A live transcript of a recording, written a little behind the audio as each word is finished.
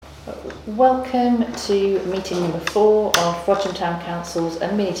Welcome to meeting number 4 of Frodsham Town Council's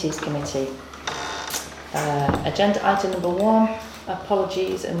Amenities Committee. Agenda item number 1,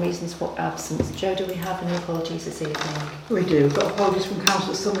 apologies and reasons for absence. Jo, do we have any apologies this evening? We do. We've got apologies from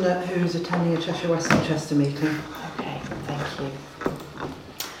Councillor Sumner, who's attending a Cheshire West and Chester meeting. Okay, thank you.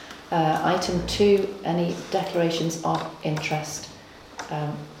 Item 2, any declarations of interest.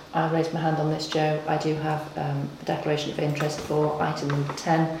 I raised my hand on this, Jo. I do have a declaration of interest for item number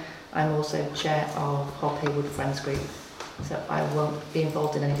 10. I'm also chair of Hob Haywood Friends Group, so I won't be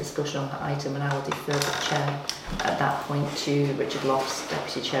involved in any discussion on that item, and I will defer the chair at that point to Richard Lofts,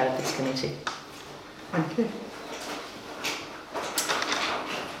 deputy chair of this committee. Thank you.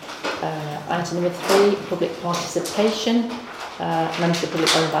 Item number 3, public participation. Members of the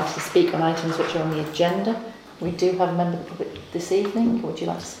public are invited to speak on items which are on the agenda. We do have a member of the public this evening. Would you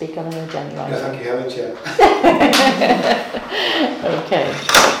like to speak on an agenda item? No, thank you, Helen, Chair. Okay.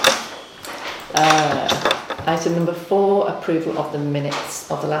 Item number 4, approval of the minutes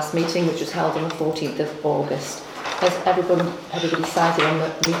of the last meeting, which was held on the 14th of August. Has everybody cited on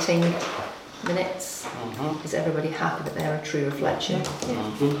the meeting minutes? Mm-hmm. Is everybody happy that they're a true reflection? Yeah.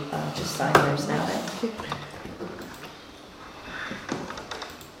 Mm-hmm. I'll just sign those now then.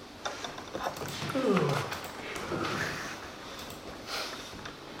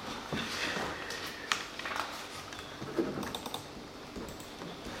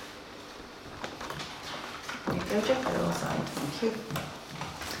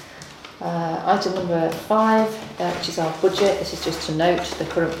 Item number 5, which is our budget. This is just to note the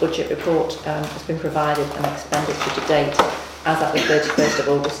current budget report has been provided and expenditure to date as at the 31st of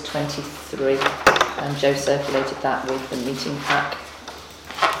August 23, and Jo circulated that with the meeting pack.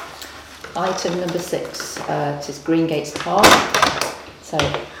 Item number 6, it is Greengates Park. So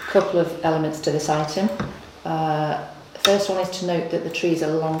a couple of elements to this item. The first one is to note that the trees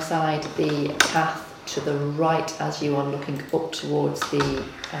alongside the path to the right as you are looking up towards the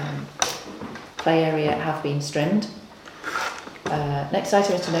play area have been trimmed. Next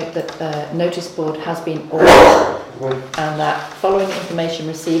item is to note that the notice board has been ordered and that following information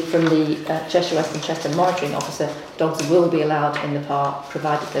received from the Cheshire West and Chester monitoring officer, dogs will be allowed in the park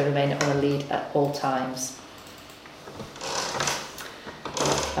provided they remain on a lead at all times.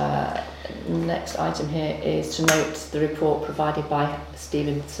 Next item here is to note the report provided by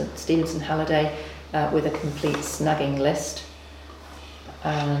Stevenson Halliday with a complete snagging list,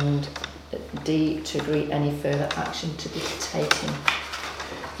 and D, to agree any further action to be taken.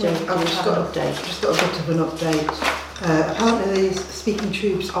 I've just got a bit of an update. Apparently these speaking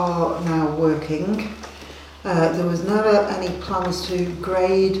tubes are now working. There was never any plans to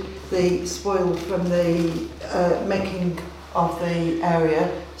grade the spoil from the making of the area,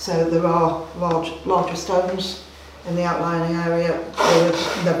 so there are larger stones in the outlining area. There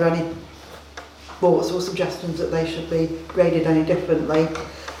was never any thoughts or suggestions that they should be graded any differently.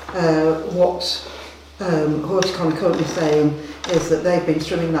 What Horticon are currently saying is that they've been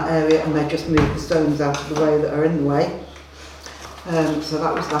trimming that area and they've just moved the stones out of the way that are in the way. So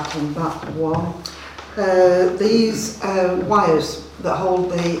that was that on that one. These wires that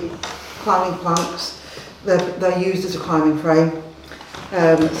hold the climbing planks, they're used as a climbing frame.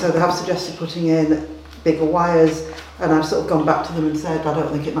 So they have suggested putting in bigger wires, and I've sort of gone back to them and said I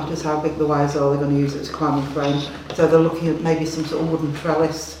don't think it matters how big the wires are, they're going to use it as a climbing frame. So they're looking at maybe some sort of wooden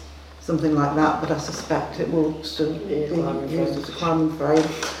trellis, something like that, but I suspect it will still be used as a climbing frame.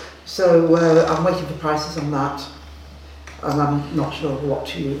 So I'm waiting for prices on that, and I'm not sure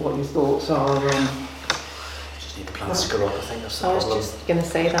what your thoughts are on. Just need the plants to grow up, I think that's the problem. problem. I was just going to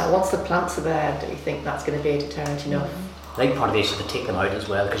say that, once the plants are there, do you think that's going to be a deterrent enough? I think part of the issue is to take them out as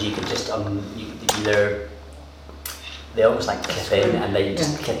well, because you can just they almost like clip in and they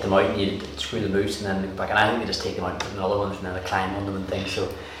just clip them out and you screw them loose and then go back, and I think they just take them out and put another ones and then they climb on them and things. So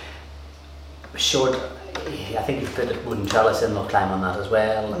short, I think you've put a wooden trellis in, they'll climb on that as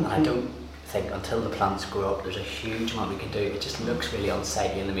well. And I don't think until the plants grow up there's a huge amount we can do. It just looks really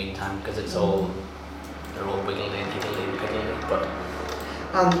unsightly in the meantime because it's all, they're all wiggledy and higgledy and piggledy. But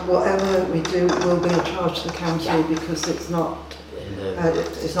and whatever we do will be a charge to the council because it's not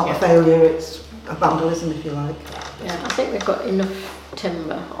a failure, it's a vandalism if you like. Yeah, I think we've got enough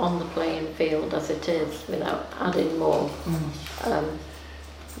timber on the playing field as it is without adding more.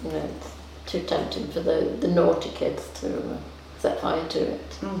 You know, it's too tempting for the naughty kids to set fire to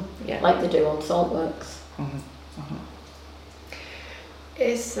it, like they do on saltworks.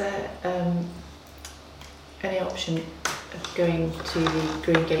 Is there any option of going to the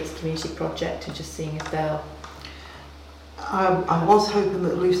Greengates Community Project and just seeing if they'll... I was hoping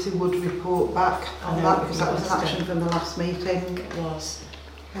that Lucy would report back on that because that was an action from the last meeting. It was.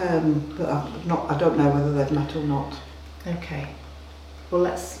 but I don't know whether they've met or not. Okay. Well,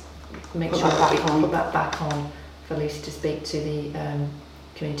 let's make Put sure that that we back on. put that back on for Lucy to speak to the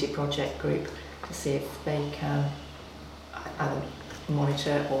community project group to see if they can either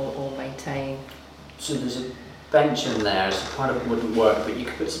monitor or maintain. So there's a bench in there, so part of it wouldn't work, but you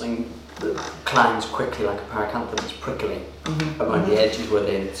could put something that climbs quickly, like a paracanthus that's prickly, around the edges where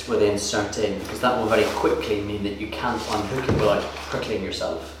they insert in, because that will very quickly mean that you can't unhook it without prickling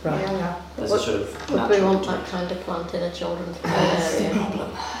yourself. Right. Yeah. There's a sort of Would we want that kind of plant in a children's play area? no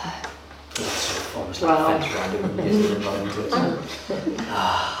problem. It's sort of almost like a fence around it when you use it and into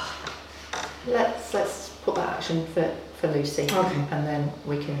it. Let's put that action for Lucy, Okay. and then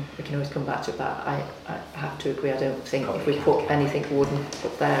we can always come back to it. But I have to agree. I don't think Probably if we can't put get anything wooden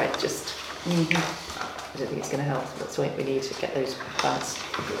up there, it just I don't think it's going to help. That's why we need to get those plants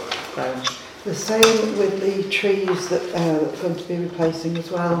grown. The same with the trees that are going to be replacing as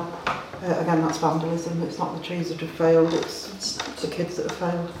well. Again, that's vandalism. It's not the trees that have failed, it's the kids that have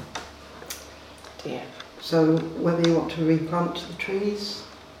failed. Dear. So whether you want to replant the trees,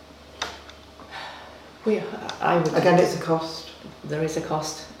 I would. again, it's a cost. There is a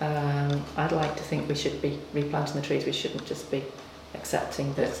cost. I'd like to think we should be replanting the trees. We shouldn't just be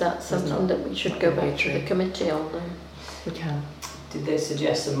accepting that. Is that something that we should go back to the committee on then? We can. Did they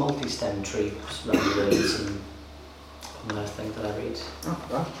suggest some multi-stem trees rather than some other thing that I read?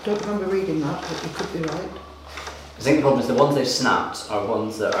 I don't remember reading that, but you could be right. I think the problem is the ones they've snapped are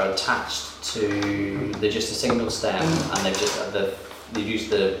ones that are attached to, they're just a single stem, and they've just they've used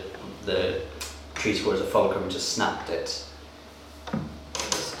the tree score as a fulcrum and just snapped it.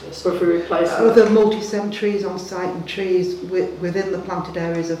 So if we replace Other multi-stem trees on site and trees within the planted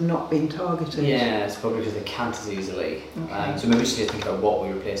areas have not been targeted. Yeah, it's probably because they can't as easily. Okay. So maybe we just need to think about what we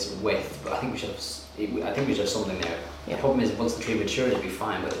replace it with. But I think we should have something there. Yeah. The problem is once the tree matures, it'll be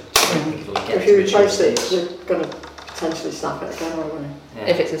fine, but I don't think it'll get if to you mature replace it, stage. you're going to potentially snap it again, aren't we? Yeah.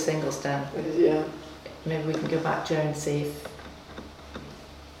 If it's a single stem, Yeah. maybe we can go back, Joe, and see if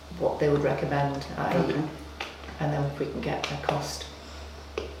what they would recommend, i.e. Okay. and then if we can get a cost.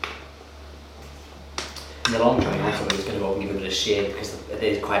 In the long term, also, it's going to open give a bit of shade because it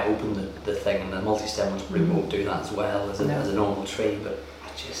is quite open, the thing, and the multi-stem ones probably won't do that as well as a normal tree, but I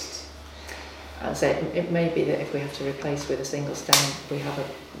just... I'd say it may be that if we have to replace with a single stem, we have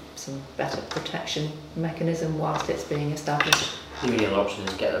some better protection mechanism whilst it's being established. The only other option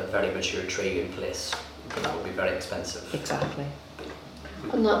is get a very mature tree in place, but that would be very expensive. Exactly.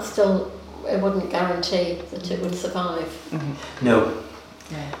 And that still, it wouldn't guarantee that it would survive. Mm-hmm. No.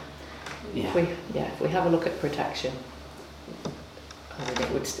 Yeah. Yeah. If we have a look at protection, I think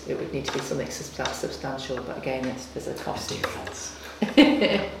it would need to be something substantial, but again, there's a cost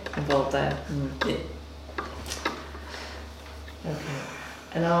involved there. Yeah. Okay.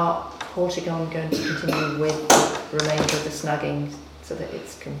 And are Hortigon going to continue with the remainder of the snagging so that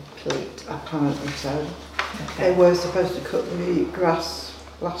it's complete? Apparently so. Okay. They were supposed to cut the grass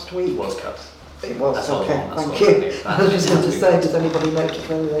last week. It was cut. It was, That's all okay, wrong, that's thank all you. wrong. I was just going to say, does anybody notice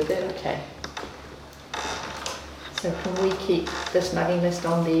whether they did? Okay. So can we keep the snagging list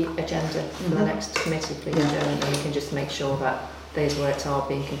on the agenda for the next committee, please, Yeah. Joe, and then we can just make sure that those works are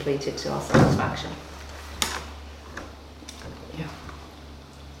being completed to our satisfaction. Yeah.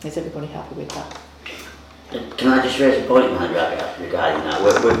 Is everybody happy with that? Can I just raise a point regarding that?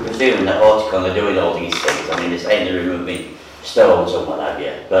 We're presuming that Horticon are doing all these things. I mean, they're saying they're removing stones and what have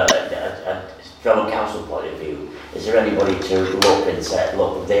you, but from a council point of view, is there anybody to look and say,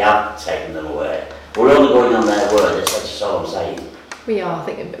 look, they have taken them away? We're only going on their word, that's all I'm saying. We are. I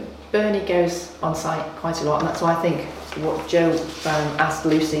think Bernie goes on site quite a lot, and that's why I think what Joe asked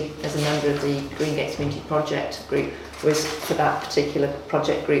Lucy as a member of the Green Gates Community Project group was for that particular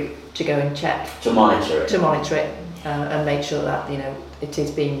project group to go and check. To monitor it. And make sure that, it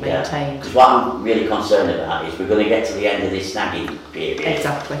is being maintained. Because what I'm really concerned about is we're going to get to the end of this snagging period.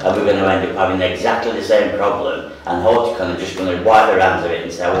 Exactly. And we're going to end up having exactly the same problem, and Horticon are just going to wipe their hands of it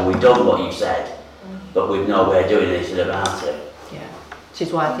and say, well, we've done what you've said, but we've no way of doing anything about it. Yeah. Which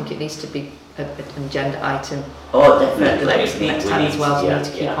is why I think it needs to be an agenda item. Oh, The definitely. next time as well, so we need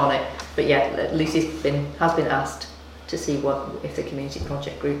to keep yeah. on it. But yeah, Lucy's has been asked to see if the community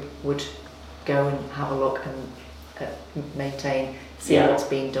project group would go and have a look and maintain, see what's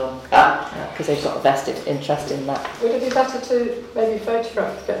being done, because they've got a vested interest in that. Would it be better to maybe get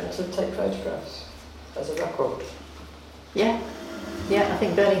them to take photographs as a record? Yeah, Yeah, I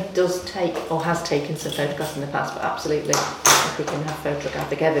think Bernie does take, or has taken some photographs in the past, but absolutely, if we can have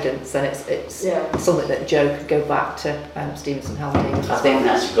photographic evidence, then it's something that Joe could go back to Stevenson Halliday. I think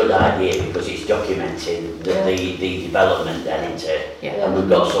that's a good idea because it's documenting the development then into, and we've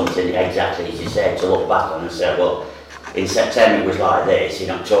got something exactly as you said to look back on and say, well, in September it was like this, in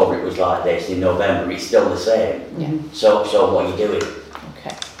October it was like this, in November it's still the same. Yeah. So what are you doing?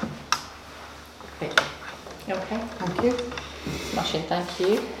 Okay. Great. Okay. Thank you. Smashing, thank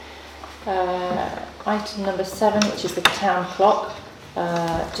you. Item number 7, which is the town clock.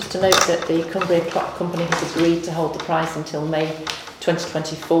 Just to note that the Cumbria Clock Company has agreed to hold the price until May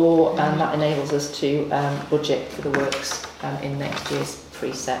 2024, and that enables us to budget for the works in next year's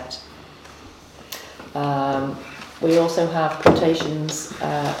preset. We also have quotations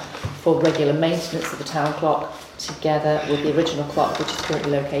for regular maintenance of the town clock, together with the original clock, which is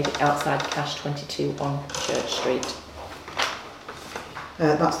currently located outside Cash 22 on Church Street.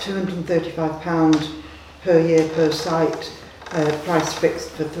 That's £235 per year per site, price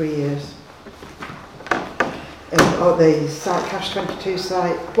fixed for 3 years. The site, Cash 22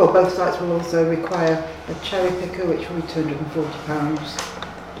 site, well, both sites will also require a cherry picker, which will be £240.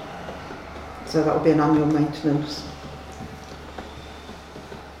 So that will be an annual maintenance.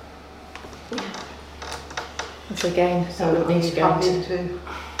 So again, So would need to go into,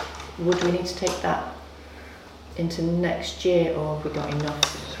 would we need to take that into next year, or have we got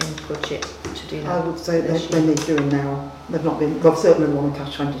enough in budget to do that? I would say they need doing now. They've not been, well, certainly the one in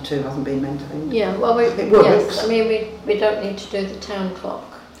Cash 22 hasn't been maintained. Yeah, well, It works. yes, I mean, we don't need to do the town clock.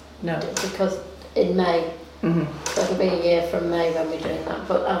 No. Because in May, so it'll be a year from May when we're doing that,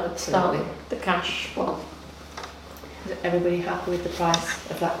 but I would start with the cash one. Is everybody happy with the price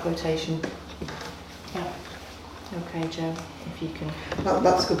of that quotation? Yeah. Okay, Joe, if you can.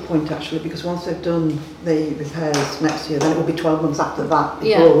 That's a good point actually, because once they've done the repairs next year, then it will be 12 months after that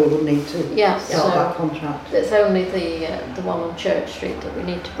before we will need to start that contract. It's only the one on Church Street that we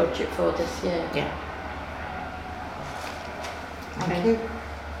need to budget for this year. Yeah. Thank you.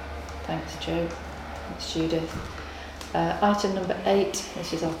 Thanks, Joe. Thanks, Judith. Item number 8,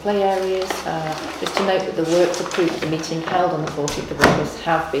 this is our play areas. Just to note that the works approved at the meeting held on the 14th of August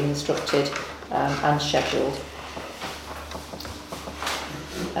have been instructed and scheduled.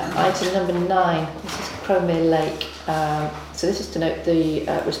 Item number 9, this is Cromere Lake. So this is to note the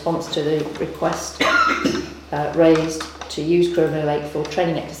response to the request raised to use Cromere Lake for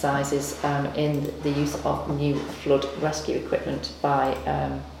training exercises in the use of new flood rescue equipment by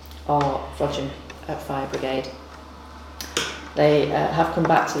our Frodsham Fire Brigade. They have come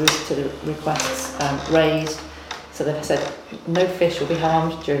back to the requests raised. So they've said no fish will be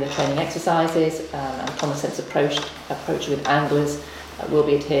harmed during the training exercises, and common sense approach with anglers will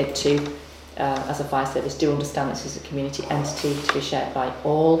be adhered to. As a fire service, do understand this is a community entity to be shared by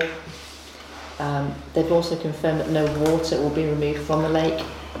all. They've also confirmed that no water will be removed from the lake,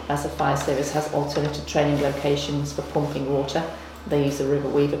 as the fire service has alternative training locations for pumping water. They use the River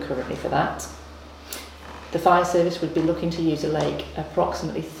Weaver currently for that. The fire service would be looking to use the lake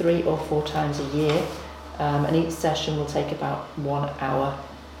approximately 3 or 4 times a year, and each session will take about 1 hour.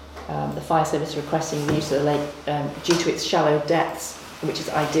 The fire service is requesting the use of the lake due to its shallow depths, which is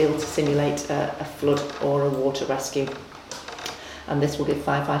ideal to simulate a flood or a water rescue. And this will give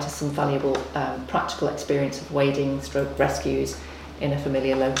firefighters some valuable practical experience of wading stroke rescues in a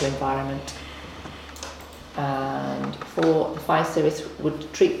familiar local environment. And the fire service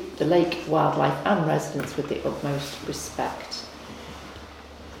would treat the lake, wildlife and residents with the utmost respect.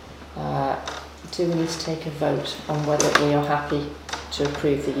 Do we need to take a vote on whether we are happy to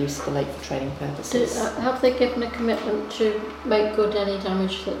approve the use of the lake for training purposes? Have they given a commitment to make good any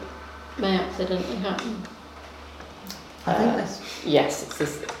damage that may accidentally happen? I think that's... Yes, it's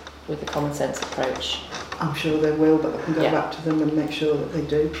this, with the common sense approach. I'm sure they will, but I can go back to them and make sure that they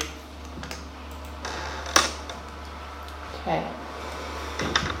do. Okay.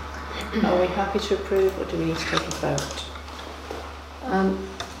 Are we happy to approve, or do we need to take a vote?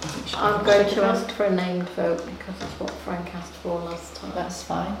 I'm going to ask for a named vote because it's what Frank asked for last time. That's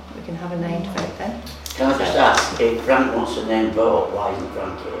fine. We can have a named vote then. Can I just ask, if Frank wants a named vote, why isn't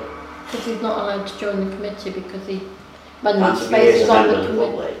Frank here? Because he's not allowed to join the committee because Can't he be spaces a on member the of the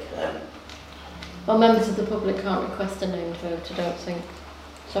committee. public? Well, members of the public can't request a named vote, I don't think.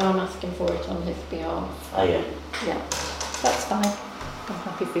 So I'm asking for it on his behalf. Oh yeah. Yeah. That's fine. I'm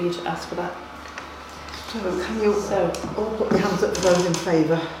happy for you to ask for that. So can you all put your hands up for those in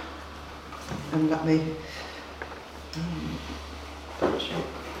favour? And let me double check.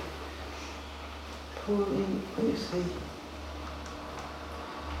 Let me see.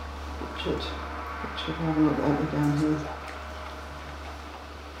 Richard, I haven't got me down here.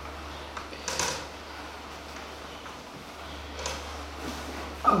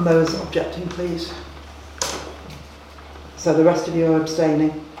 And those objecting, please. So the rest of you are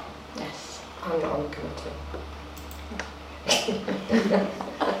abstaining. Yes. I'm not on the committee.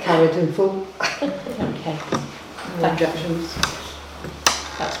 Carried in full. Okay, No objections.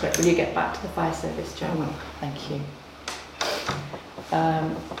 that's great. Will you get back to the fire service, Jo? I will. Thank you.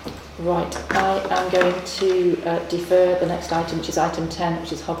 Right, I am going to defer the next item, which is item 10,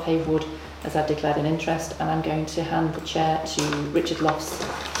 which is Hobhay Wood, as I've declared an interest, and I'm going to hand the chair to Richard Loss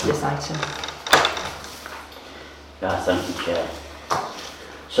for this item. Thank you, Chair.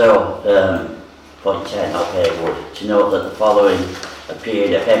 So, point 10, Hobhay Wood. To note that the following a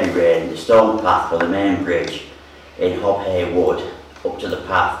period of heavy rain, the stone path for the main bridge in Hobhay Wood up to the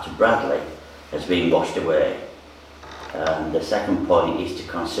path to Bradley has been washed away. The second point is to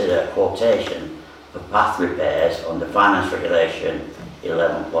consider quotation for path repairs under Finance Regulation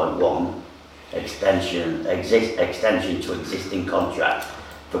 11.1, extension to existing contract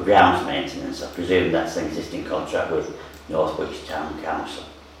for grounds maintenance. I presume that's an existing contract with Northwich Town Council.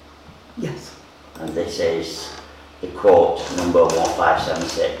 Yes. And this is the quote number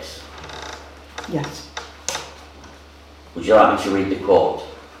 1576. Yes. Would you like me to read the quote?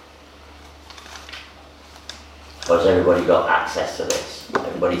 Or has everybody got access to this?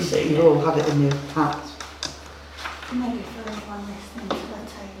 Everybody's seen You've it? all had it in your packs. Maybe for anyone listening to the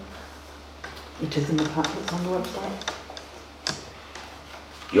tape. It is in the pack that's on the website.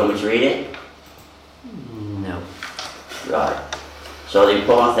 You want me to read it? No. Right. So the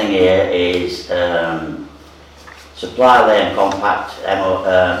important thing here is supply lane compact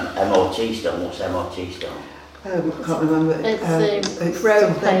MOT stone. What's MOT stone? I can't remember. It's road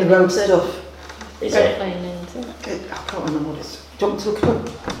something, planning, the road isn't it? stuff. Is Road it? planning, isn't it? I can't remember what it's. Do you want me to look it up?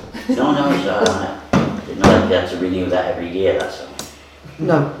 No, it's alright. Didn't know if you had to renew that every year, that's all.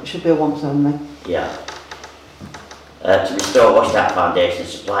 No, it should be a once only. Yeah. To restore washed out foundation,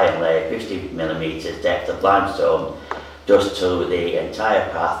 supply and lay 50mm depth of limestone dust to the entire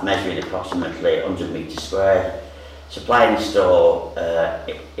path, measuring approximately 100 metres squared. Supply and install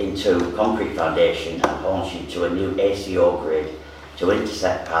into concrete foundation and haunching to a new ACO grid to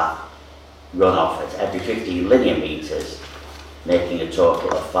intercept path runoff at every 15 linear metres, making a total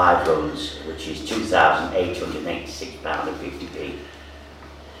of 5 runs, which is £2,886.50.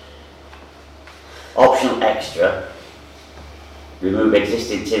 Optional extra, remove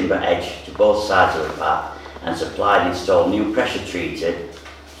existing timber edge to both sides of the path and supply and install new pressure treated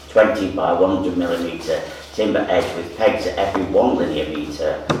 20 by 100mm timber edge with pegs at every 1 linear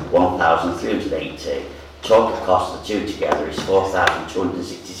metre, £1,380. Total cost of the two together is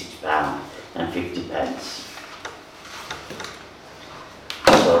 £4,266.50.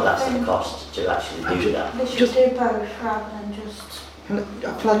 So that's the cost to actually do that. They should do both rather than just... Can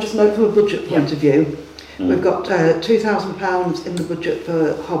I just note from a budget point of view, we've got £2,000 in the budget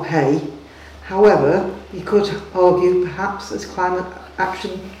for Hobhay. However, you could argue perhaps as climate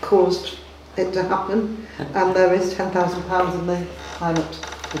action caused it to happen, and there is £10,000 in the climate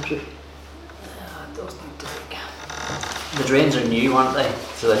budget. Those need to be. The drains are new, aren't they?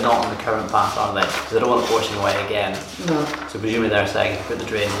 So they're not on the current path, are they? Because they don't want it washing away again. No. So presumably they're saying if you put the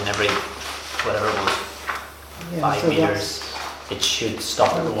drains in every, whatever it was, Yeah, 5 so metres, it should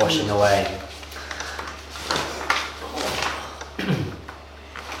stop it washing away.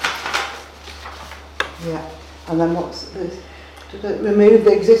 Yeah, and then what's this? Remove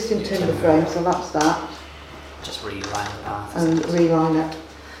the existing timber frame, so that's that, Just reline the path. and reline it.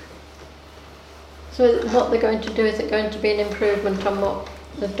 So what they're going to do, is it going to be an improvement on what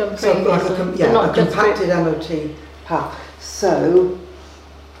they've done So like previously? a, They're a not just compacted MOT path. So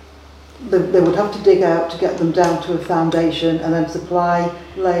they would have to dig out to get them down to a foundation and then supply,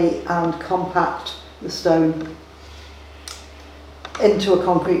 lay and compact the stone into a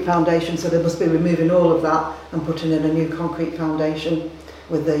concrete foundation. So they must be removing all of that and putting in a new concrete foundation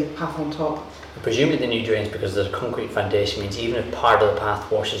with the path on top. Presumably the new drains, because there's a concrete foundation, means even if part of the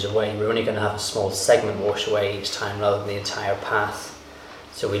path washes away, we're only going to have a small segment wash away each time rather than the entire path.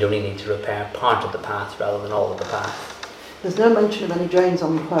 So we'd only need to repair part of the path rather than all of the path. There's no mention of any drains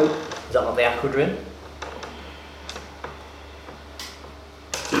on the quote. Is that not the aqua drain?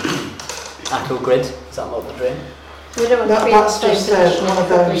 Aqua grid? Is that not the drain? We don't want to be in the That's same just position one in a of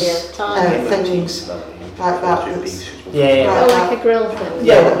couple of those years' time. things like that. That's, Yeah. Oh, like a grill thing.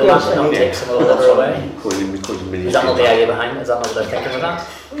 Yeah, Will that's that not right. take some of the water away? Is that not the idea behind it? Is that not what they're thinking of that?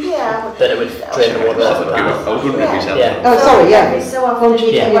 Yeah. That it would drain the water off the path? I was wondering myself. Yeah. oh, sorry, yeah. Every so often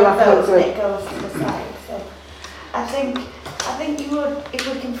you Yeah. do one of those and it goes to the side. So I think you would, if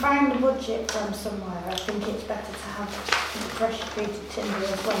we can find find the budget from somewhere, I think it's better to have pressure treated timber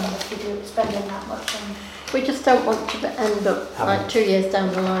as well if you do spending that much on. We just don't want to end up like 2 years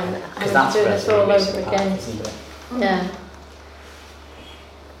down the line and do this all over again. Yeah.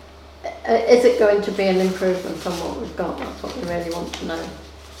 Is it going to be an improvement on what we've got? That's what we really want to know.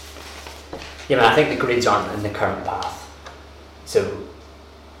 Yeah, I think the grids aren't in the current path. So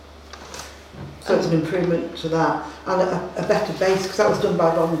it's an improvement to that and a better base, because that was done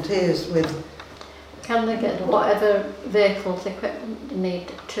by volunteers with. Can they get whatever vehicles, equipment they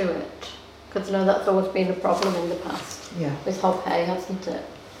need to it? Because I know that's always been a problem in the past. Yeah. With hob hay, hasn't it?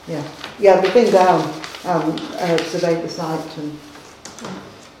 Yeah. Yeah, they've been down, surveyed the site and.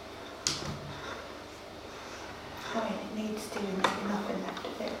 I mean, it needs to, and there's nothing left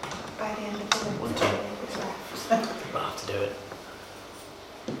of it by the end of the winter. It's left. we'll have to do it.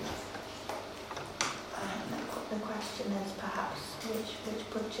 The question is perhaps which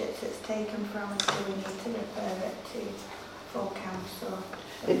budgets it's taken from, and do we need to refer it to full council?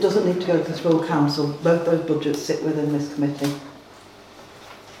 It doesn't need to go to full council. Both those budgets sit within this committee.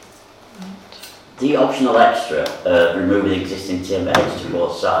 The optional extra, removing existing timber hedge to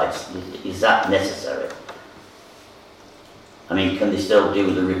both sides, is that necessary? I mean, can they still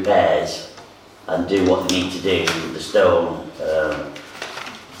do the repairs and do what they need to do, the stone,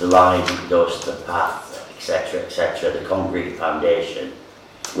 the line, the dust, the path, etc., the concrete foundation,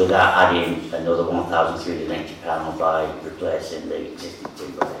 without adding another £1,380 by replacing the existing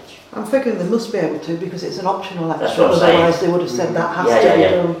timber hedge? I'm figuring they must be able to, because it's an optional extra. That's what I'm saying. Otherwise they would have said that has to be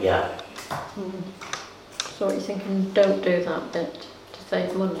done. Yeah. So what are you thinking, don't do that bit to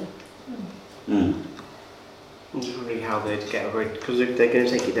save money? Mm. I'm just wondering how they'd get around, because if they're going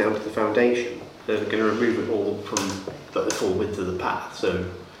to take it down to the foundation, they're going to remove it all from the full width of the path, so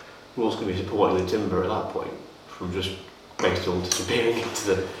what's going to be supporting the timber at that point, from just based on disappearing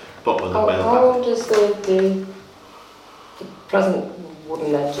into the bottom of the path? How old is the present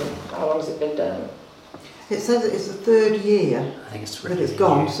wooden legend? How long has it been down? It says it's the 3rd year I think it's that it's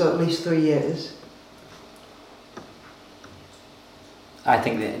gone, so at least 3 years. I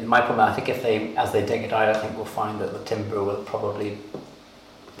think my problem, I think as they dig it out, I think we'll find that the timber will probably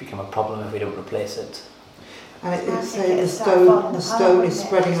become a problem if we don't replace it. And the stone is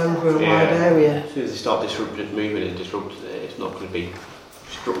spreading over a wide area. As soon as they start moving and disrupting it, it's not going to be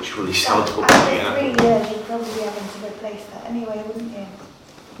structurally sound. After 3 years, you'd probably be having to replace that anyway, wouldn't you?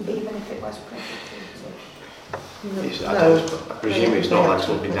 Even if it was pressure treated. I presume it's not like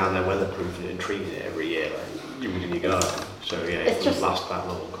something down there weatherproofing and treating it every year like you would in your garden. So yeah, it doesn't last that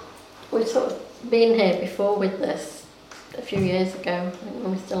long. We've sort of been here before with this a few years ago,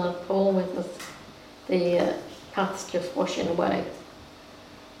 when we still had Paul with us. The paths just washing away.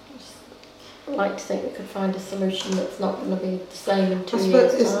 I'd like to think we could find a solution that's not going to be the same in 2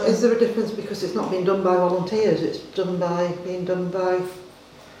 years' time. Is there a difference because it's not being done by volunteers, it's being done by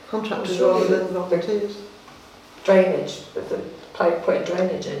contractors rather than volunteers? Drainage, with the putting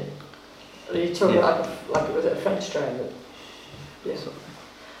drainage in. Are you talking like it was a French drain? Yes.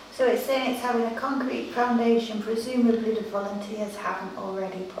 So it's saying it's having a concrete foundation, presumably the volunteers haven't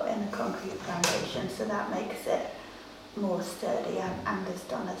already put in a concrete foundation, so that makes it more sturdy and as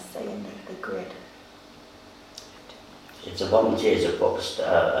Donna's saying, the grid. If the volunteers have put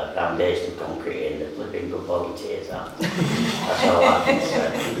a foundation of concrete in, they're flipping good volunteers, aren't they? That's all I can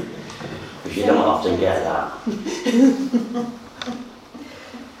say. Because you don't often get that.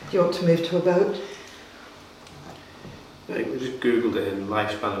 Do you want to move to a vote? I think we just googled it, and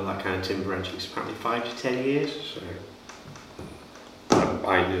lifespan of that kind of timber hedging is apparently 5 to 10 years. So I don't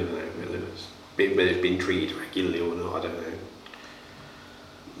know whether it's been treated regularly or not. I don't know.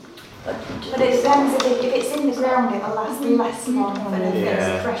 But it depends if it's in the ground, it'll last less long than if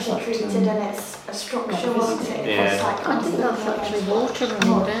it's pressure treated and it's a structure, won't it? Yeah. I think that's actually water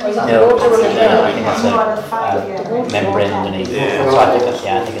running down. Is that No, water running I down? think that's a membrane underneath. Yeah. So I think it's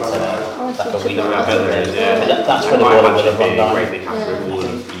like a weed. That's where the water will have run down.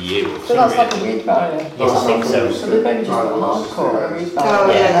 So that's like a weed barrier? Yes, I think so. So they've maybe just got a hardcore a weed barrier.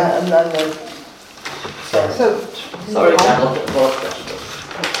 Oh, yeah. And then Sorry, can I look at the fourth question?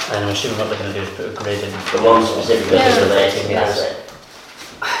 And I'm assuming what they're going to do is put a grid in. The one specifically relating, that's it.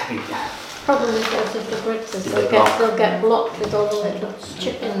 Problem is that if the grids is they'll get blocked with all the little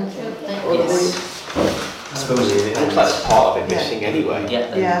chippings, won't they? Yes. I suppose it looks like it's part of it missing anyway.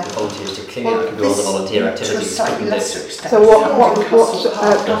 Yeah, the volunteers to clean it, do all the volunteer activities. So what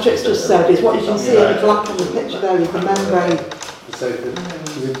Patrick's just said is what you can see in the black on the picture there is the membrane.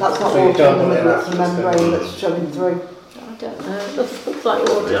 That's not water in the middle, it's the membrane that's showing through. I don't know, it doesn't look like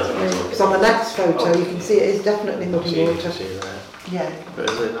water to me. Because on the next photo you can see it is definitely muddy water. Yeah. But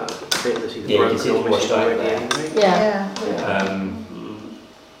is it that bit that's either Yeah, broken it's or washed missing out already there. anyway? Yeah.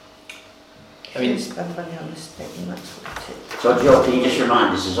 I mean, spend money on this bit, and that's what it is. So Joe, can you just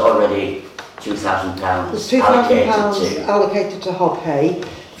remind us, there's already £2,000 There's allocated £2,000 to... allocated to Hob Hay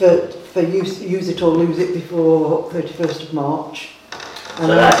for use it or lose it before 31st of March. So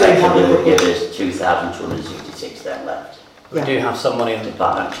that effectively will give us 2,266 then left. we do have some money on the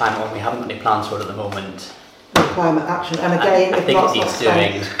climate one. We haven't got any plans for it at the moment. For climate action. And again, I if think that's it not needs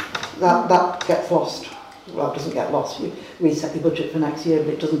doing. spent, that gets lost. Well, it doesn't get lost. You reset your budget for next year,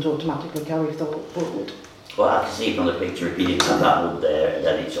 but it doesn't automatically carry forward. Well, I can see from the picture, if you didn't have that wood there,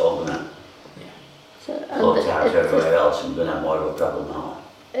 then it's all going to So, float out everywhere else and we're going to have more of a problem now.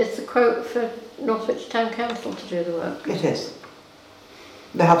 it's a quote for Northwich Town Council to do the work. It is.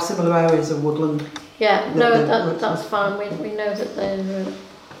 They have similar areas of woodland. Yeah, The- no, the- that's fine. We know that they're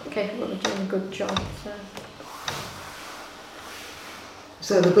capable of doing a good job. So.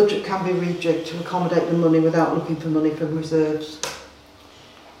 So the budget can be rejigged to accommodate the money without looking for money from reserves.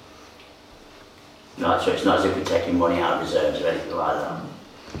 No, so it's not as if we're taking money out of reserves or anything like that.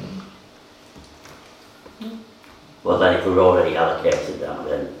 Well then, if we're already allocated that,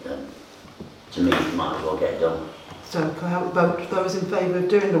 then to me it might as well get done. So can I have a vote? Those in favour of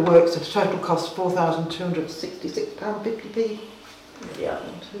doing the works at a total cost £4,266.50p? Yeah.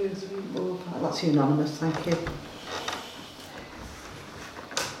 1, 2, 3, 4, 5. That's unanimous, thank you.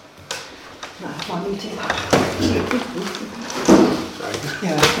 Can I have my meeting back? Sorry.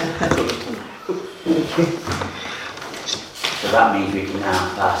 Yeah. Thank you. So that means we can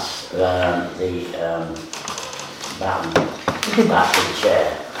now pass the baton back to the chair.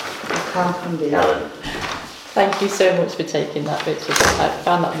 Helen. Thank you so much for taking that, Richard. I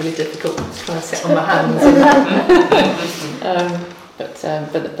found that really difficult trying to sit on my hands. But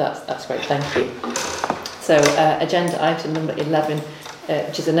that's great, thank you. So agenda item number 11,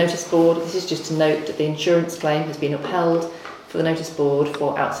 which is a notice board. This is just to note that the insurance claim has been upheld for the notice board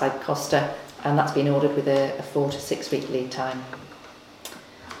for outside Costa, and that's been ordered with a 4 to 6 week lead time.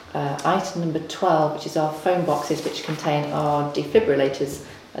 Item number 12, which is our phone boxes, which contain our defibrillators.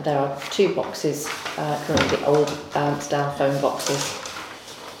 There are 2 boxes, currently old style phone boxes.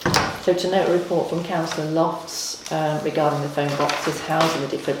 So to note a report from Councillor Lofts regarding the phone boxes housing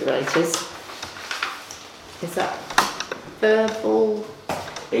the defibrillators. Is that verbal?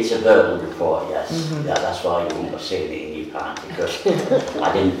 It's a verbal report, yes. Yeah, that's why you won't have seen it in your pack, because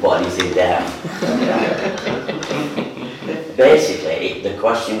I didn't put anything down. Basically, the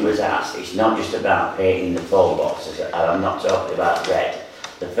question was asked, it's not just about painting the phone boxes, and I'm not talking about red.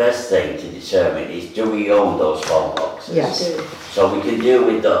 The first thing to determine is, do we own those phone boxes? Yes. So we can deal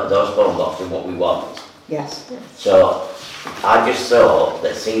with those phone boxes what we want. Yes. So I just thought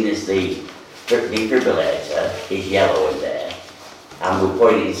that seeing as the defibrillator is yellow in there, and we're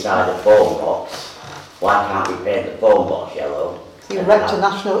putting it inside a phone box, why can't we paint the phone box yellow? You wrecked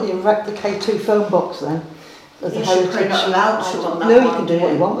the K2 phone box then. As a heritage. Not allowed to on that No, you one, can do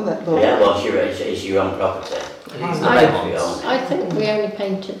what you want with it. But Yeah, well, it's your own property. I think we only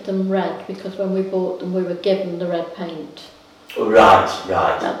painted them red because when we bought them we were given the red paint. Right.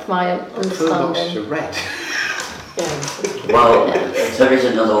 That's my Phone boxes are understanding. red. Well, there is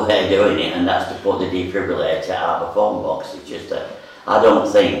another way of doing it, and that's to put the defibrillator out of the phone box. It's just that I don't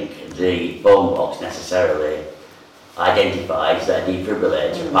think the phone box necessarily identifies that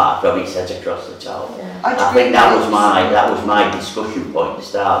defibrillator apart from it set across the top. Yeah. I think that was my discussion point to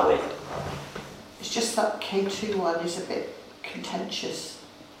start with. It's just that K2 one is a bit contentious,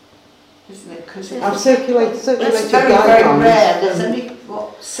 isn't it? Because I've circulated it's very, guidelines. very rare. There's only,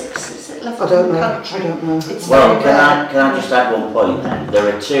 what, 6 is it left I don't in the know. country? I don't know. It's Well, very can rare. I just add one point then?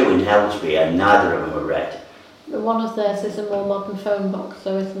 There are 2 in Helsby and neither of them are red. But one of theirs is a more modern phone box,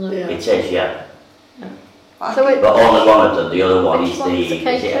 though, isn't it? Yeah. It is, yeah. So it, But only one of them, the other one Which is one's is the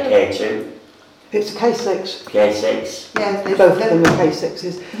it a K2? It's a K6. K6? Yeah, Both of them are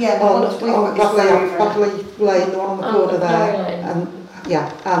K6s. Yeah, the On ones we've got is very rare. Badley Lane, the one on the Oh, corner there, Badley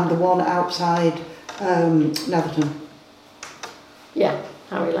Lane. and the one outside Netherton. yeah,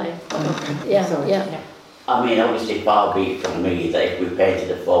 Harry Lane. Okay, Yeah, sorry. yeah. I mean, obviously far be it from me that if we painted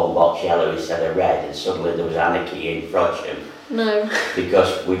the phone box yellow instead of red and suddenly there was anarchy in Frodsham No.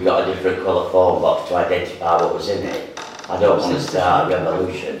 because we've got a different colour phone box to identify what was in it. I don't want to start a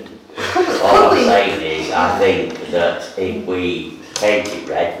revolution. All I'm saying is, I think that if we paint it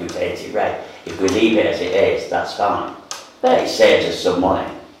red, we paint it red. If we leave it as it is, that's fine. It saves us some money.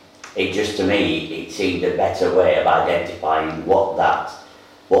 It just, to me, it seemed a better way of identifying what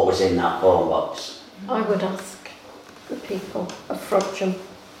was in that phone box. I would ask the people of Frodsham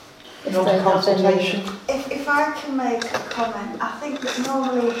if Not they a have consultation. If I can make a comment, I think that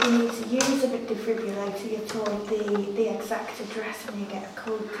normally if you need to use a defibrillator, you're told the exact address and you get a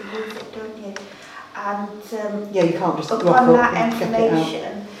code to use it, don't you? And Yeah, you can't just rock upon up that and check it out.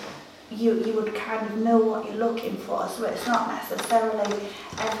 information, you would kind of know what you're looking for, so it's not necessarily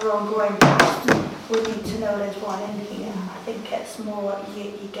everyone going past, we need to know there's one in here. I think it's more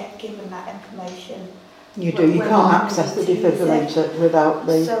you get given that information. You do, you when can't you access the need to use it. defibrillator without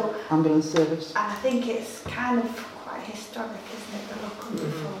the So, ambulance service. and I think it's kind of quite historic, isn't it, the look on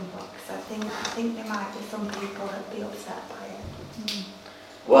the phone box. I think there might be some people that'd be upset by it.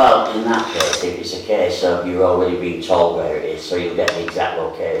 Well, in that case, if it's a case of you're already being told where it is, so you'll get the exact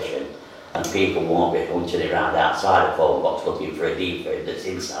location, and people won't be hunting around outside a phone box looking for a defib that's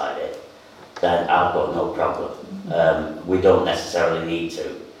inside it, then I've got no problem. We don't necessarily need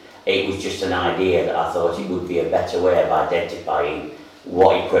to. It was just an idea that I thought it would be a better way of identifying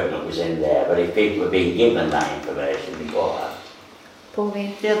what equipment was in there, but if people are being given that information beforehand.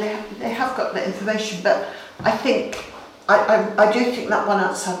 Pauline? Yeah, they have got the information, but I think, I do think that one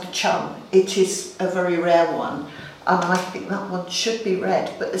outside the Chum, it is a very rare one, and I think that one should be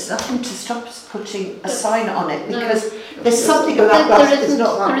read, but there's nothing to stop us putting a sign on it, because there's something about There that. isn't, it's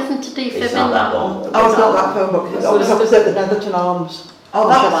not that. there isn't a defib It's in not that that one. one. Oh, it's not that phone box, it's Oh, it's opposite the Netherton Arms. Oh, on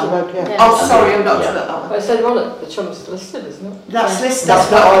that Chester one. Road, yeah. Yeah. Oh, sorry, I'm not Yeah. talking about that Well, one. I said the one at the Chum's listed, isn't it? That's Yeah. listed,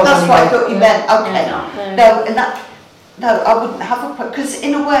 That's not ours that's what I anyway. thought you meant, okay. No. No, and that, no, I wouldn't have a problem, because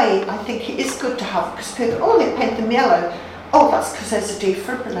in a way, I think it is good to have, because people, oh, they paint them yellow. Oh, that's because there's a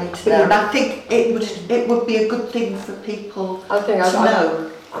defibrillator there, and I think it would be a good thing for people I think to know.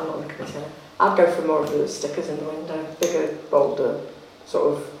 I'm not on the committee. I'd go for more of the stickers in the window, bigger, bolder,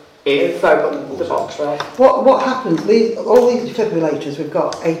 sort of info on the box there. What happens, all these defibrillators, we've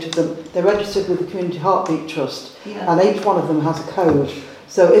got 8 of them, they're registered with the Community Heartbeat Trust, Yeah. and each one of them has a code.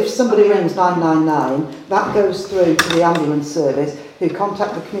 So if somebody rings 999, that goes through to the ambulance service, who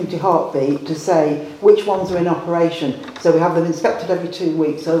contact the Community Heartbeat to say which ones are in operation. So we have them inspected every 2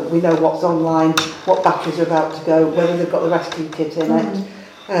 weeks, so we know what's online, what batteries are about to go, whether they've got the rescue kit in it,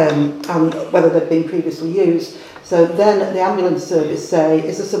 and whether they've been previously used. So then the ambulance service say,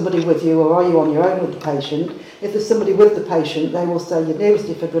 is there somebody with you, or are you on your own with the patient? If there's somebody with the patient, they will say your nearest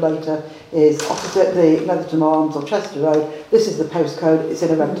defibrillator is opposite the Netherton Arms or Chester Road. This is the postcode, it's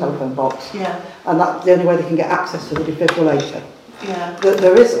in a red telephone box. Yeah, And that's the only way they can get access to the defibrillator. yeah.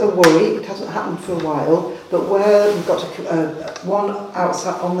 There is a worry, it hasn't happened for a while, but where we've got one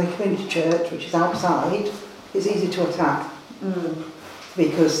outside on the community church, which is outside, it's easy to attack.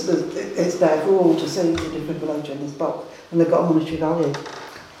 Because it's there for all to see the defibrillator in this box, and they've got a monetary value.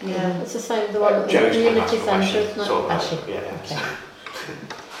 Yeah. It's the same as the one at the Joe's come back community to the centre, question, isn't it? sort of, Actually, yeah. okay.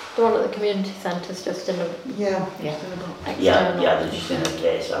 The one at the community centre is just in a Yeah. Yeah. external. Yeah, they're just in a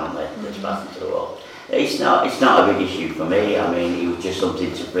case, aren't they? That's back to the wall. It's not a big issue for me. I mean, it was just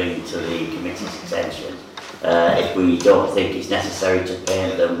something to bring to the committee's attention. If we don't think it's necessary to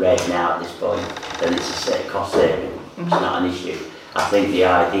paint them red now at this point, then it's a cost saving. It's not an issue. I think the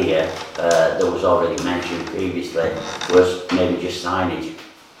idea that was already mentioned previously was maybe just signage,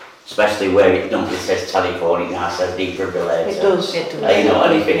 especially where it normally says telephone, it now says defibrillator. It does. It does. You know,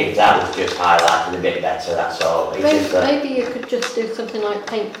 anything, if that was just highlighted a bit better, that's all. It's Maybe, just that, maybe you could just do something like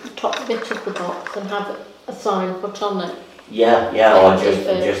paint the top bit of the box and have a sign put on it. yeah, or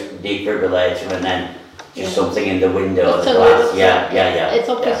Defib. just defibrillator and then just Yeah. something in the window But of so the glass. it's- Yeah. It's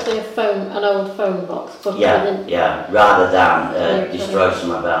obviously an old phone box, but Yeah, rather than Yeah. destroy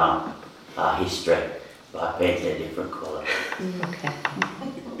some of our history by painting a different colour. Okay.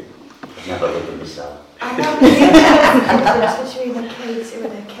 I've never lived in myself. I know the difference between a K2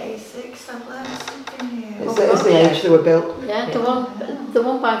 and a K6. I've learned something new. It's the age they were built. Yeah, the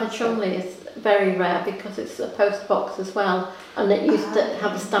one by the Chumley is very rare because it's a post box as well, and it used to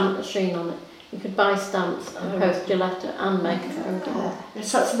have a stamp machine on it. You could buy stamps and post your letter and make a phone call.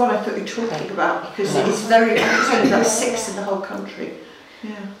 Yes, that's what I thought you were talking about, because it is very, it's only about 6 in the whole country.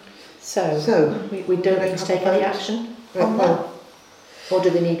 Yeah. So we don't need to take any action on that? Or do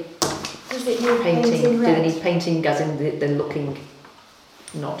they need Does it need painting? painting Do they red? need painting as in they're looking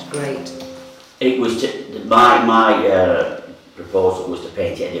not great? It was my proposal was to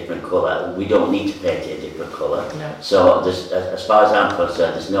paint it a different colour. We don't need to paint it a different colour. No. So as far as I'm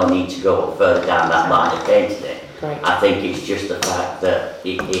concerned, there's no need to go further down that line of painting it. Great. I think it's just the fact that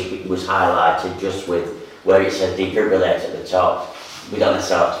if it was highlighted just with where it says defibrillator at the top, we don't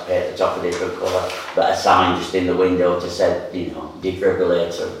necessarily have to paint the top a different colour, but a sign just in the window to say,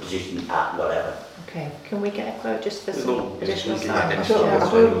 defibrillator, position at whatever. Okay, can we get a quote just for As some long as additional it's signage?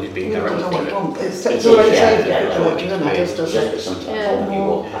 identified as being directed to it. It's It is, already yeah, saved yeah, for collection, isn't it? It's Just just that sometimes Yeah. when you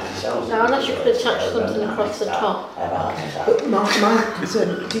walk past yourselves, No, unless you could attach something across the top. But my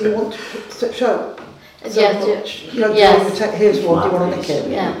concern, do you want to show? So Yeah, much, you know, do you yes. want to take, here's one, do you want to nick it?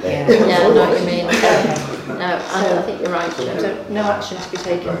 Yeah, Yeah. yeah, I know what you mean. No, I think you're right, Jo. So no action to be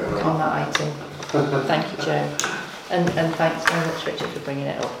taken on that item. Thank you, Jo. And thanks very much, Richard, for bringing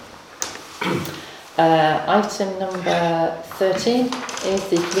it up. Item number 13 is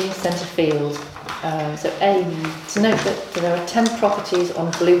the Green Centre Field. So to note that there are 10 properties on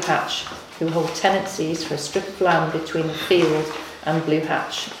Blue Hatch who hold tenancies for a strip of land between the field and Blue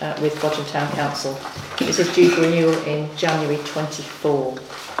Hatch with Frodsham Town Council. This is due for renewal in January 24.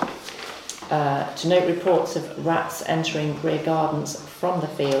 To note reports of rats entering rear gardens from the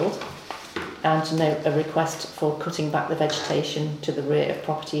field, and to note a request for cutting back the vegetation to the rear of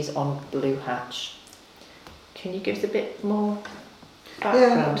properties on Blue Hatch. Can you give us a bit more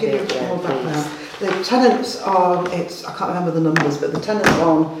background? Yeah, I'll give you a bit here, more Jo, background. The tenants are, I can't remember the numbers, but the tenants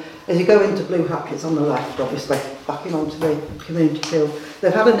on, as you go into Blue Hatch, it's on the left, obviously, backing onto the community field.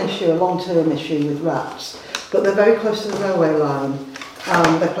 They've had an issue, a long-term issue with rats, but they're very close to the railway line,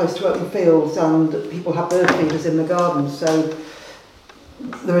 and they're close to open fields, and people have bird feeders in the gardens, so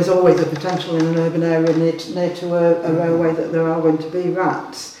there is always a potential in an urban area near to a railway that there are going to be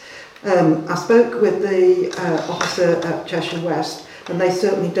rats. I spoke with the officer at Cheshire West, and they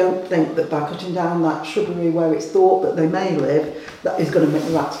certainly don't think that by cutting down that shrubbery where it's thought that they may live, that is going to make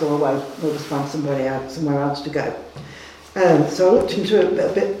the rats go away. They'll just find somewhere else to go. So I looked into it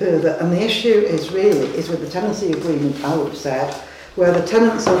a bit further, and the issue is with the tenancy agreement, I would have said, where the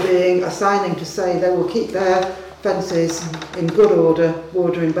tenants are assigning to say they will keep their fences in good order,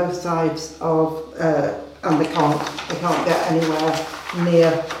 bordering both sides of, and they can't get anywhere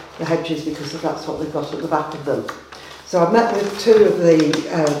near the hedges because that's what they've got at the back of them. So I've met with two of the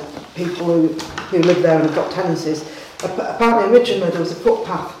people who live there and have got tenancies. Apparently originally there was a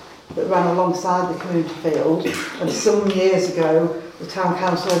footpath that ran alongside the community field, and some years ago the town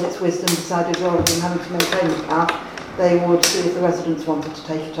council in its wisdom decided rather than having to maintain the path, they would see if the residents wanted to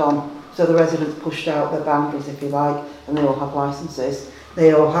take it on. So the residents pushed out their boundaries, if you like, and they all have licences.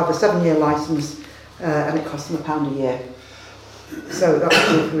 They all have a 7-year licence, and it costs them £1 a year. So that was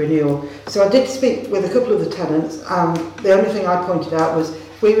due for renewal. So I did speak with a couple of the tenants, and the only thing I pointed out was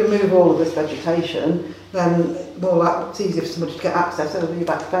if we remove all of this vegetation, then more like it's easier for somebody to get access over your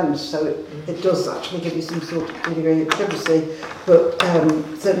back fence. So it does actually give you some sort of degree of privacy. But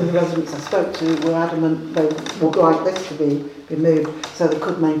certainly the residents I spoke to were adamant they would like this to be removed so they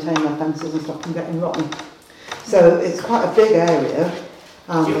could maintain their fences and stop them getting rotten. So it's quite a big area.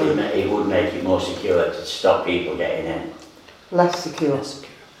 It would make it more secure to stop people getting in. Less secure.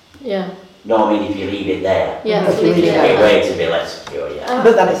 Yeah. No, I mean if you leave it there. Yeah, If you leave it It's there. a way to be less secure, yeah.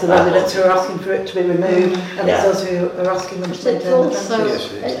 But then it's the residents who are asking for it to be removed, and Yeah. it's us who are asking them to It's maintain the also,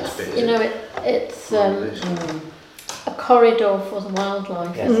 fences. Yes, it's, you know, it's a corridor for the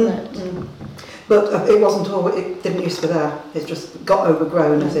wildlife, Yeah. isn't it? But it wasn't all, it didn't used to be there. It's just got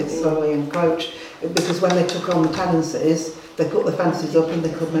overgrown as it slowly encroached. Because when they took on the tenancies, they put the fences up and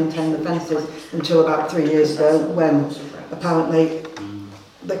they could maintain the fences until about 3 years ago, when apparently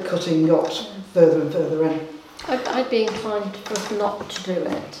the cutting got further and further in. I'd be inclined for us not to do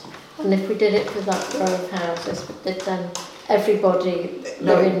it. And if we did it for that row of houses, then everybody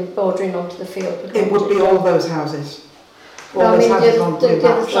living bordering onto the field would It would be all those houses. All No, I those mean houses the on other Blue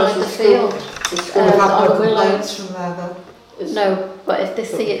side Hatch. of the field. We've had on no the willows. complaints from there though. No, but if they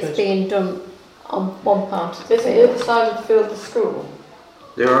see it's being done on one part of the Isn't the field. other side of the field the school?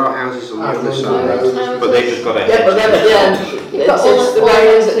 There are houses on the other No, side, it's houses. but they've just got a Yeah, but then at the end, You've got it's the all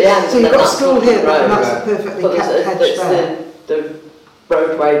roads at the end. So you've and got a that's school not here, the road. and that's a perfectly But kept hedge there's there. the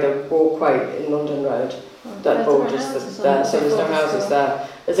roadway, the walkway in London Road that borders there, so there's no houses there.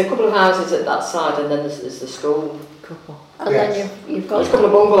 There's a couple of houses at that side, and then there's the school. And then you've got There's a couple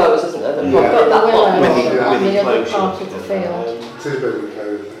of bungalows, isn't there? That you've pop got up that the bottom willows road. on the other close, part of the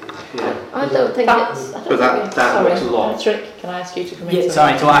field. Yeah. I don't think it's. But that looks a lot. Patrick, can I ask you to come in? Yeah,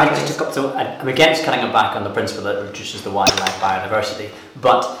 sorry, so I just got to, I'm against cutting it back on the principle that it reduces the wildlife biodiversity,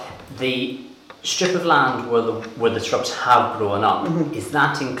 but the strip of land where the shrubs have grown up, is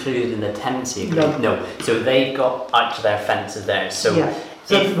that included in the tenancy agreement? No. So they've got out to their fences there. So Yeah.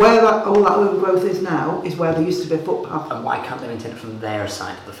 So where all that overgrowth is now is where there used to be a footpath. and why can't they maintain it from their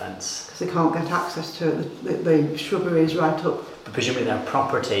side of the fence? Because they can't get access to it. The shrubbery is right up. But presumably their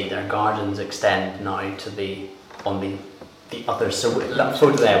property, their gardens extend now to the other. So that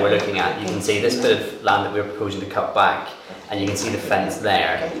photo there we're looking at, you can see this bit of land that we're proposing to cut back and you can see the fence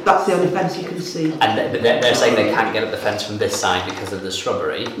there. That's the only fence you can see. And they're saying they can't get at the fence from this side because of the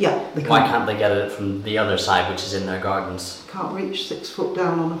shrubbery. Yeah, they Why can't. can't they get it from the other side, which is in their gardens? Can't reach 6 foot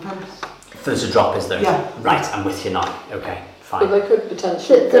down on a fence. There's a drop, is there? Yeah. Right, I'm with you now. Okay, fine. But they could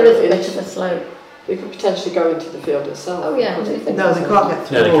potentially. There is a bit of a slope. They could potentially go into the field itself. Oh yeah, I do think No, they can't get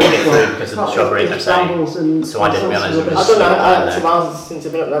through. No, they can't get through because of the Can't shrubbery, get they're through saying. brambles and So I didn't realise it was- I don't know, There. it's a while since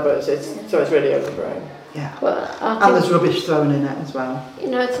I've been up there, but it's really overgrown. Yeah. But I And think, there's rubbish thrown in it as well. you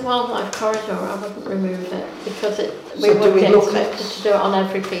know, it's a wildlife corridor. I wouldn't remove it because we So do would we be look expected at- to do it on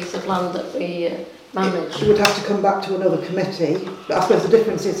every piece of land that we manage. It would have to come back to another committee. But I suppose the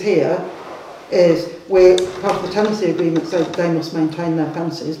difference is here is we're part of the tenancy agreement, so they must maintain their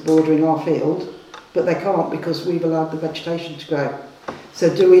fences bordering our field, but they can't because we've allowed the vegetation to grow. So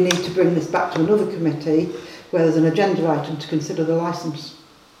do we need to bring this back to another committee where there's an agenda item to consider the licence?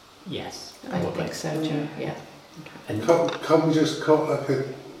 Yes. I think so, Joe. Yeah. And Can't we just cut like a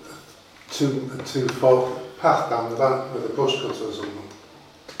 2-foot path down the back with a bush cutter or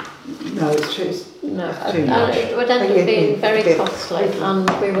something? No, it's true. No, Too much. it would end up being very costly, and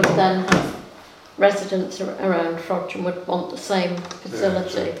we would then have residents around Frodsham would want the same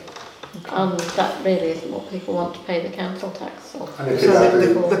facility, and that really isn't what people want to pay the council tax for. And if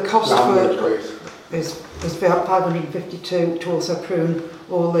So the cost land for increase. is about 552 to also prune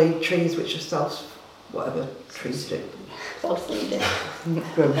all the trees which are whatever trees do. Self-feeding.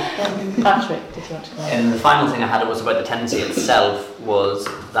 Patrick, did you want to go? And the final thing I had was about the tenancy itself was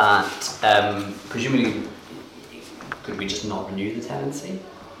that presumably could we just not renew the tenancy?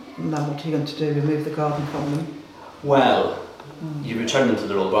 Now what are you going to do? Remove the garden from them? Well, you'd return them to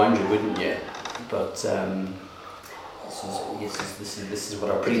their old boundary, wouldn't you? But this is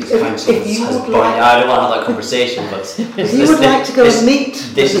what our previous council if you has would bound. like- I don't want to have that conversation, but If you would like to go and meet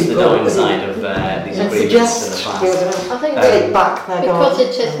this the is the people downside of these and agreements in the suggest past. we're going I to think take back their because garden.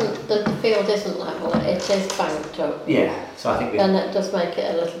 it isn't, the field isn't level, it is banked up, Yeah, so I think we then it does make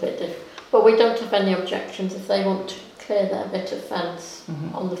it a little bit different. But we don't have any objections if they want to clear their bit of fence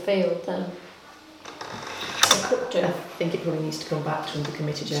on the field, then they could do. I think it probably needs to come back to the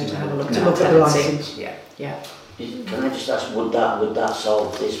committee, Joe, to have a look To at look the at the tenancy. licence. yeah. Yeah. Can I just ask, would that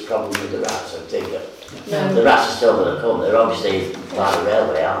solve this problem with the rats? I think that No. the rats are still going to come. They're obviously by the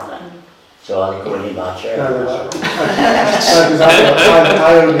railway, aren't they? So are they coming in by train? I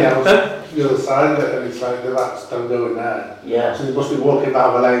own the house, the other side of it, and it's like the rats don't go in there. Yeah. So they must be walking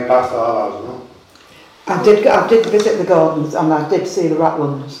down the lane past our house, no? I did visit the gardens and I did see the rat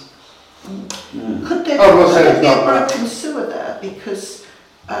ones. Could there Oh, well, so could it's be a not bad. broken sewer there? Because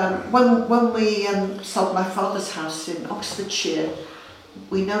when we sold my father's house in Oxfordshire,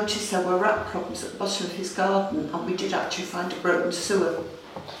 we noticed there were rat problems at the bottom of his garden, and we did actually find a broken sewer.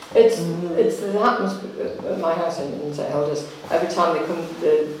 It happens at my house in St Helder's. Every time they come,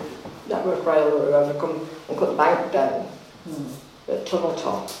 the Network Rail or whoever come and cut the bank down, the tunnel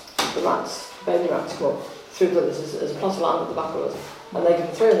top, the baby rats come up through there's a plot of land at the back of us, and they come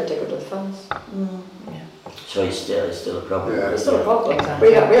through and they dig under the fence. So it's still a problem. Yeah. It's still a problem. Exactly.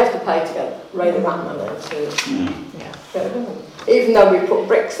 We have to pay to get Ray the Ratman in to Yeah. get rid of them. Even though we put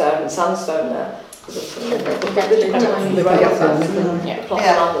bricks there and sandstone there, They can get through They can get through. yeah, plot of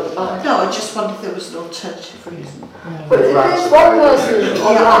Yeah. land at the back. No, I just wondered if there was an alternative reason. But there's one person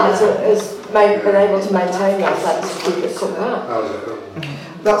on that has been able to maintain that fence to keep it cut out. How's it?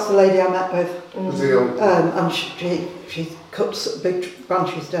 That's the lady I met with. Was he on? And she cut big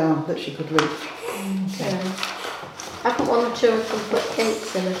branches down that she could reach. Haven't one or two of them put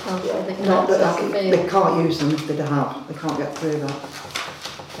gates in as well, so they can Not that access the they field? can't use them if they have. They can't get through that.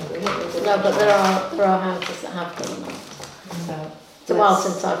 No, but there are houses that have done that. So It's a while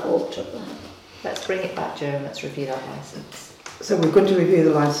since I've walked up there. let's bring it back, Joe, and let's review that licence. So we're going to review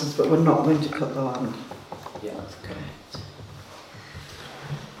the licence, but we're not going to cut the land. Yeah. That's correct.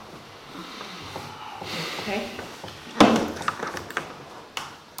 Okay.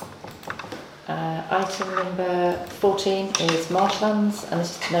 Item number 14 is marshlands, and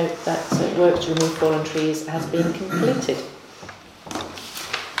this is to note that work to remove fallen trees has been completed.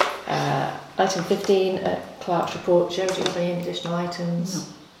 Item 15, Clerk's report. Joe, do you have any additional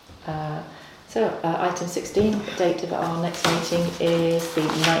items? No. Item 16, the date of our next meeting is the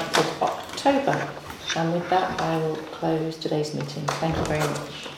 9th of October. And with that, I will close today's meeting. Thank you very much.